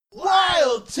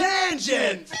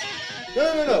Tangent!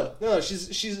 No.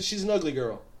 She's an ugly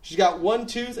girl. She's got one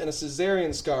tooth and a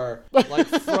cesarean scar, like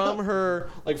from her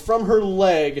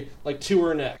leg, like to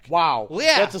her neck. Wow. Well,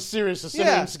 yeah. That's a serious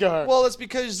cesarean scar. Well, that's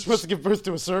because She must give birth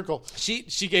to a circle. she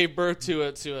gave birth to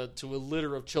a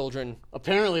litter of children.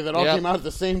 Apparently, that all came out at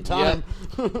the same time.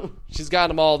 Yep. She's got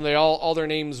them all, and all their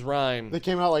names rhyme. They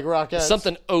came out like Rockettes.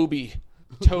 Something Obi.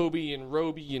 Toby and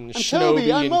Roby and I'm Shinobi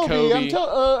Toby, I'm and Moby,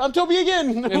 Kobe. I'm Toby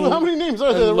again. How many names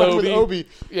are there that rhyme with Obi?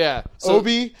 Yeah.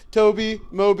 Obi, Toby,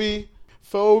 Moby,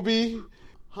 Phoebe,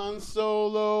 Han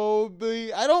Solo,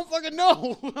 I don't fucking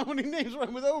know how many names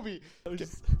rhyme with Obi.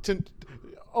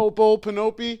 Opal,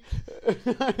 Panope.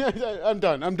 I'm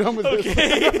done. I'm done with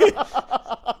this.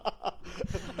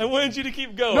 I wanted you to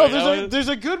keep going. No, there's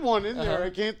a good one in there. I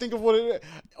can't think of what it is.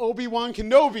 Obi-Wan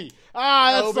Kenobi.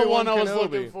 That's Obi-Wan the one I was Kenobi.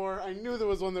 looking for. I knew there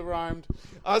was one that rhymed.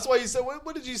 That's why you said.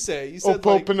 What did you say? You said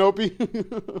Opal, Panope.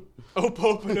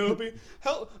 Opo Panope.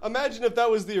 Hell, imagine if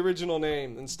that was the original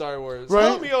name in Star Wars. Right?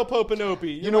 Help me, Opo Panope.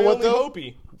 You know what, though?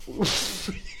 Hopi.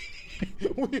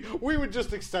 we would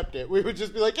just accept it. We would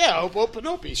just be like, yeah, Opal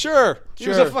Panope. Sure. He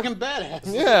was a fucking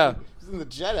badass. Yeah. He's in the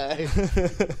Jedi.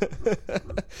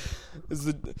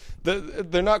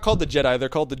 They're not called the Jedi. They're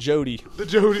called the Jody. The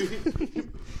Jody.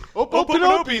 Opo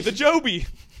Panope. The Joby.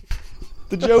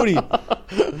 The Jody.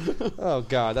 Oh,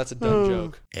 God. That's a dumb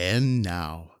joke. And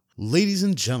now, ladies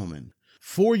and gentlemen,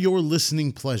 for your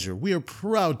listening pleasure, we are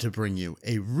proud to bring you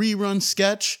a rerun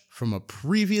sketch from a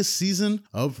previous season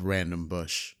of Random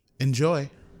Bush. Enjoy.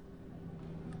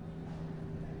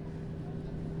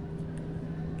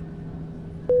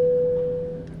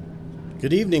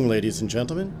 Good evening, ladies and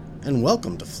gentlemen, and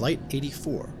welcome to Flight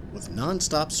 84 with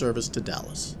non-stop service to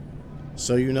Dallas.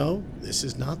 So you know, this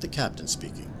is not the captain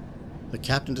speaking. The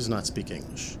captain does not speak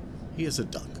English. He is a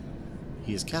duck.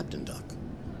 He is Captain Duck.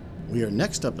 We are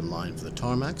next up in line for the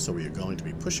tarmac, so we are going to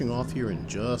be pushing off here in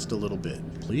just a little bit.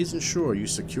 Please ensure you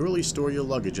securely store your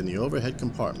luggage in the overhead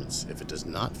compartments if it does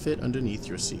not fit underneath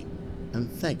your seat.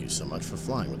 And thank you so much for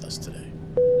flying with us today.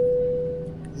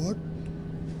 What?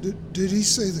 Did he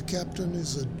say the captain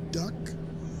is a duck?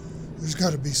 There's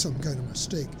got to be some kind of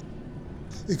mistake.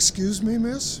 Excuse me,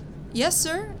 miss? Yes,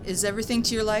 sir. Is everything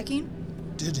to your liking?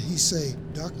 Did he say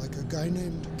duck like a guy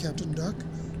named Captain Duck?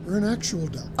 Or an actual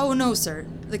duck? Oh, no, sir.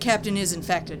 The captain is, in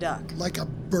fact, a duck. Like a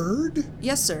bird?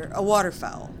 Yes, sir. A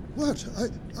waterfowl. What?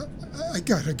 I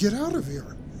gotta get out of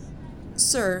here.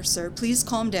 Sir, please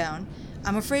calm down.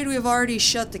 I'm afraid we have already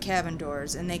shut the cabin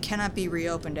doors, and they cannot be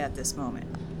reopened at this moment.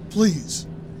 Please,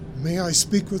 may I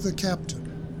speak with the captain?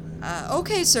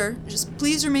 Okay, sir. Just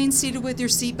please remain seated with your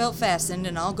seatbelt fastened,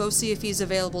 and I'll go see if he's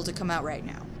available to come out right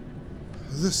now.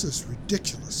 This is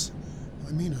ridiculous.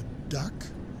 I mean, a duck?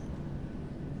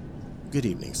 Good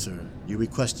evening, sir. You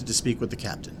requested to speak with the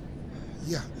captain.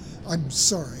 Yeah, I'm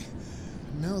sorry.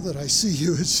 Now that I see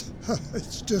you,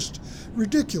 it's just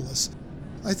ridiculous.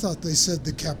 I thought they said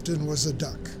the captain was a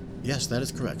duck. Yes, that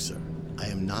is correct, sir. I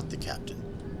am not the captain.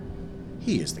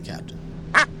 He is the captain.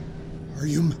 Are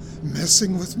you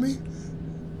messing with me?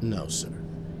 No, sir.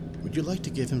 Would you like to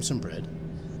give him some bread?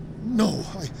 No,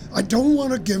 I don't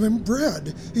want to give him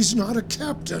bread. He's not a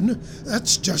captain.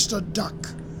 That's just a duck.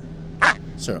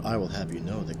 Sir, I will have you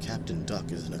know that Captain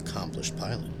Duck is an accomplished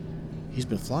pilot. He's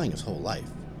been flying his whole life.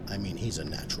 I mean, he's a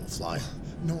natural flyer.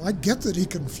 No, I get that he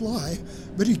can fly,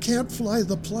 but he can't fly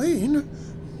the plane.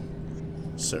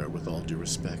 Sir, with all due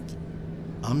respect,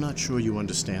 I'm not sure you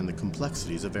understand the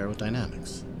complexities of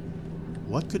aerodynamics.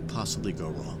 What could possibly go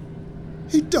wrong?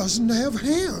 He doesn't have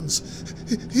hands.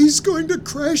 He's going to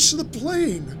crash the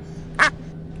plane.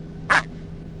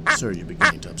 Sir, you're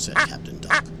beginning to upset Captain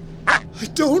Duck. I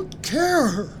don't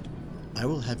care. I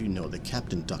will have you know that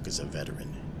Captain Duck is a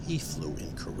veteran. He flew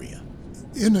in Korea.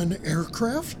 In an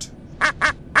aircraft?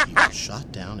 He was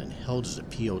shot down and held as a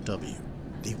POW.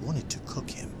 They wanted to cook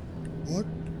him. What?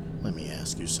 Let me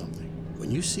ask you something.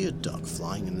 When you see a duck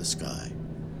flying in the sky,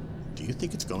 do you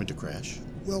think it's going to crash?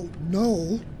 Well,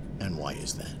 no. And why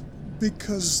is that?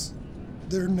 Because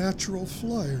they're natural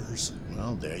flyers.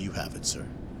 Well, there you have it, sir.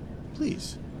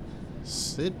 Please,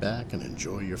 sit back and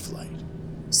enjoy your flight.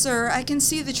 Sir, I can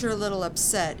see that you're a little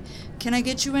upset. Can I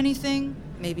get you anything?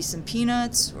 Maybe some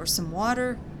peanuts or some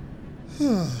water?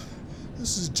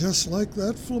 This is just like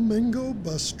that flamingo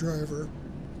bus driver.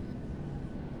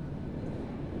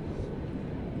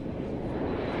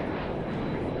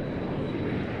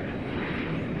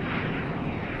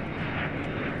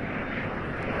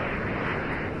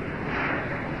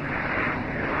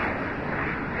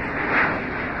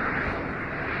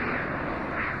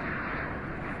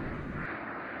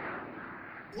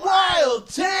 Wild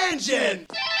Tangent!